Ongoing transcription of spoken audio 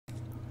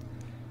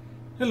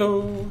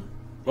Hello!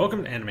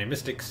 Welcome to Anime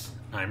Mystics.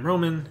 I'm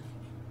Roman,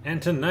 and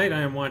tonight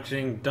I am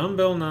watching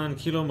Dumbbell Nan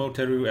Kilo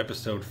Moteru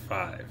episode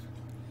 5.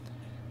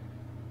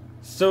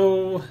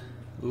 So,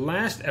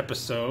 last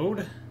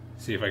episode,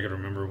 see if I could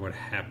remember what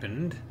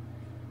happened.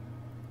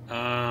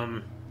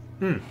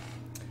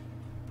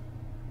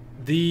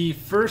 The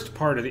first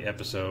part of the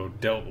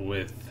episode dealt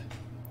with,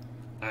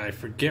 I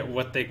forget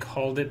what they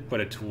called it, but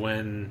it's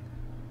when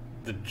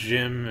the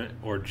gym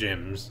or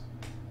gyms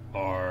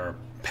are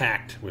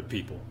packed with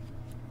people.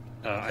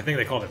 I think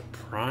they called it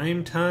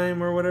prime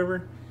time or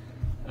whatever.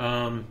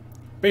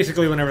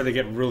 Basically, whenever they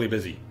get really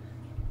busy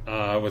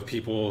with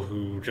people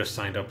who just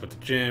signed up with the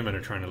gym and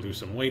are trying to lose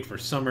some weight for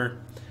summer.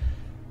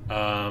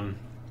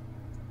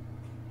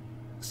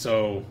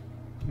 So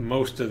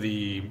most of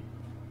the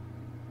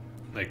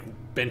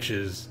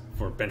benches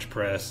for bench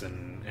press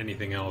and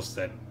anything else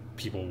that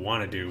people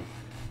want to do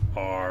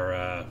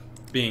are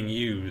being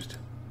used.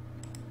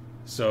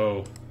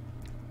 So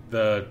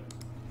the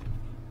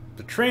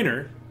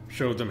trainer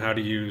showed them how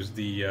to use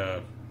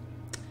the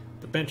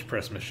bench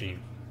press machine.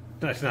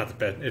 That's not the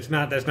bench.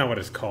 That's not what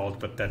it's called,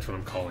 but that's what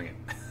I'm calling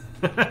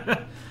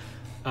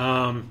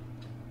it.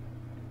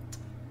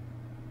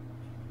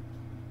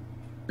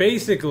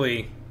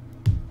 Basically,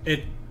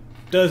 it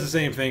does the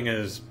same thing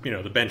as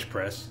the bench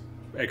press,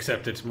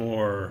 except it's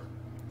more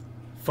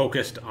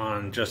focused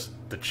on just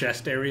the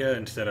chest area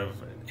instead of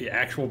the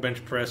actual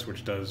bench press,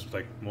 which does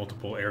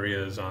multiple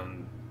areas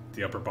on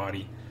the upper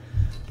body.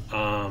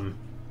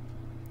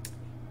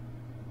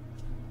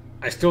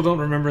 I still don't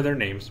remember their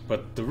names,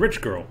 but the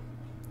rich girl,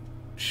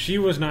 she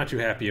was not too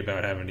happy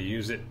about having to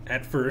use it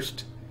at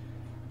first.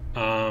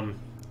 But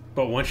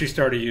once she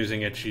started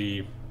using it,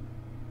 she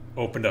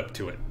opened up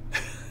to it.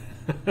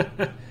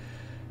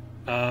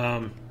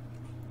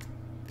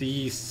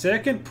 The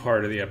second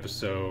part of the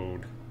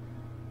episode,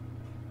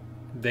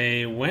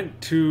 they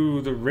went to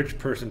the rich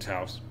person's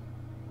house.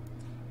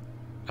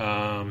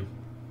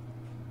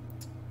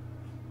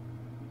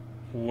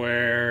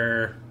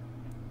 Where...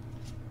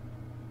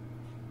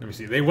 Let me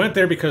see. They went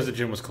there because the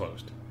gym was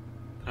closed.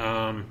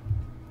 I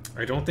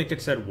don't think it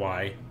said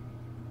why.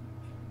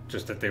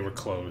 Just that they were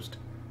closed.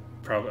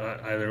 Probably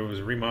either it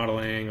was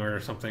remodeling or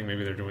something.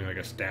 Maybe they're doing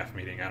a staff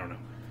meeting. I don't know.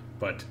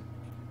 But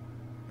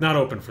not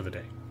open for the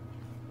day.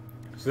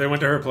 So they went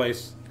to her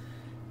place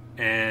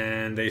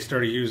and they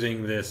started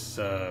using this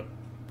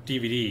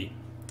DVD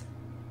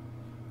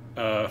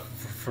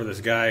for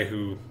this guy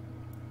who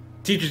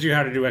teaches you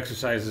how to do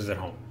exercises at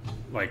home.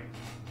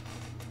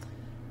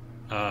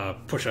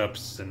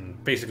 Push-ups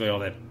and basically all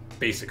that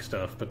basic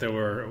stuff. But there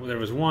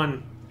was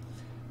one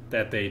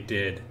that they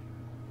did,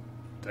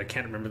 I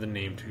can't remember the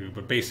name too,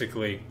 but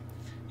basically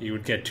you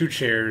would get two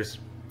chairs,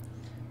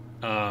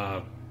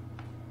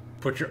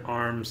 put your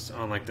arms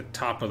on the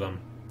top of them,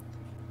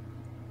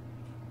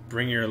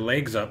 bring your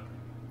legs up,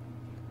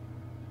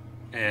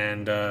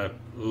 and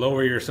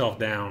lower yourself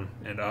down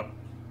and up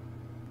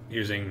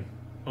using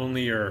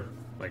only your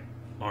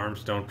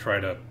arms. Don't try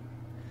to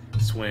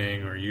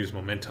swing or use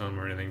momentum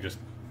or anything, just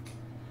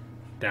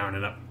down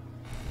and up.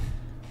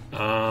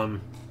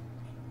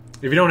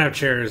 If you don't have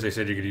chairs, they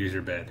said you could use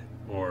your bed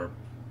or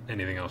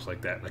anything else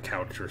like that, a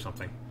couch or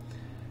something.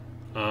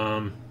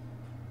 The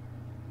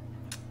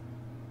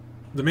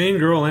main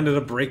girl ended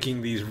up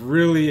breaking these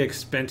really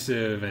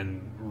expensive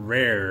and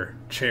rare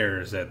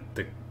chairs that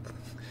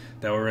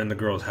were in the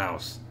girl's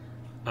house.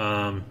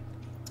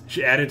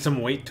 She added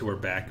some weight to her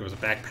back. It was a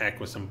backpack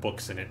with some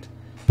books in it,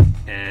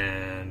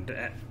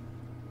 and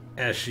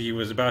as she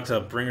was about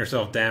to bring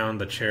herself down,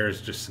 the chairs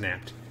just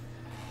snapped.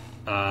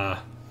 And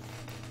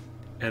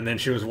then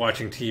she was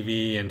watching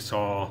TV and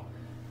saw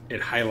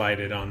it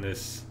highlighted on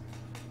this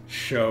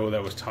show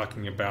that was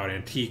talking about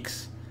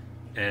antiques,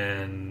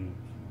 and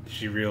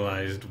she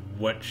realized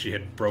what she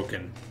had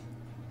broken.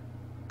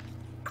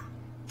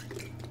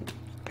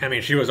 I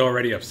mean, she was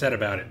already upset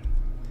about it,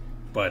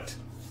 but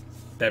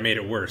that made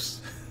it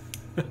worse.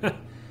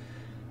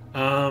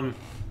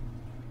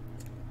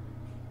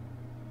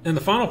 And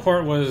the final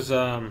part was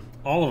all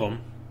of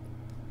them.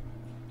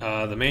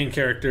 The main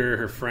character,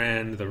 her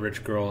friend, the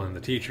rich girl, and the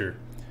teacher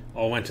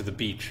all went to the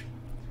beach.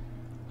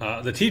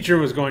 The teacher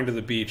was going to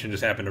the beach and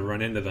just happened to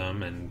run into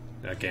them, and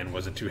again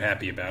wasn't too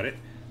happy about it,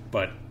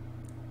 but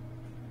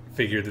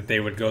figured that they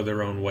would go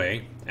their own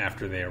way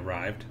after they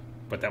arrived,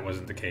 but that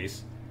wasn't the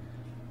case.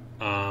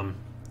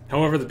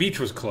 However, the beach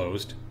was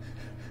closed.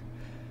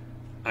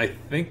 I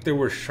think there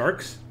were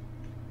sharks.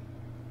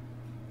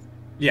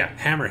 Yeah,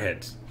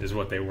 hammerheads is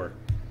what they were.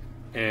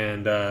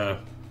 And they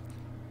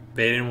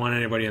didn't want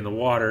anybody in the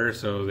water,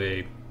 so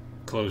they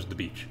closed the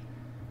beach.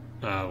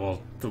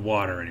 Well, the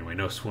water anyway,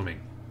 no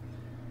swimming.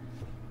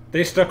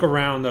 They stuck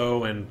around,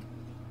 though, and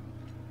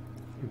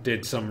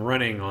did some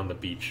running on the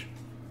beach.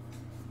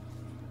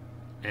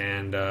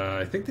 And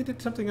I think they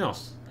did something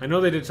else. I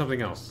know they did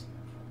something else.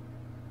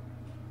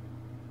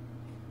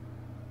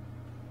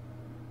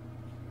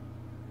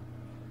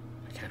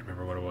 I can't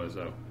remember what it was,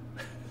 though.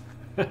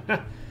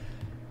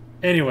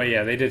 Anyway,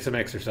 yeah, they did some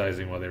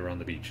exercising while they were on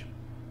the beach.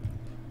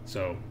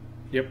 So,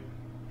 yep.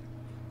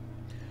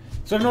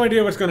 So I have no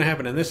idea what's going to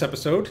happen in this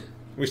episode.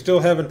 We still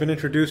haven't been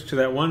introduced to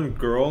that one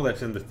girl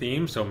that's in the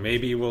theme, so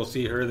maybe we'll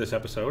see her this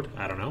episode.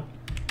 I don't know.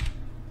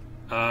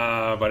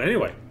 But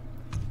anyway,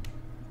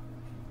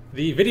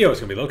 the video is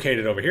going to be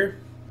located over here,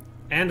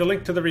 and the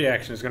link to the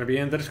reaction is going to be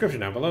in the description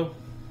down below.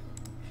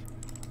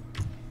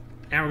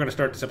 And we're going to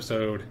start this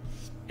episode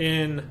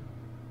in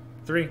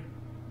 3,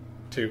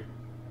 2,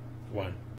 1.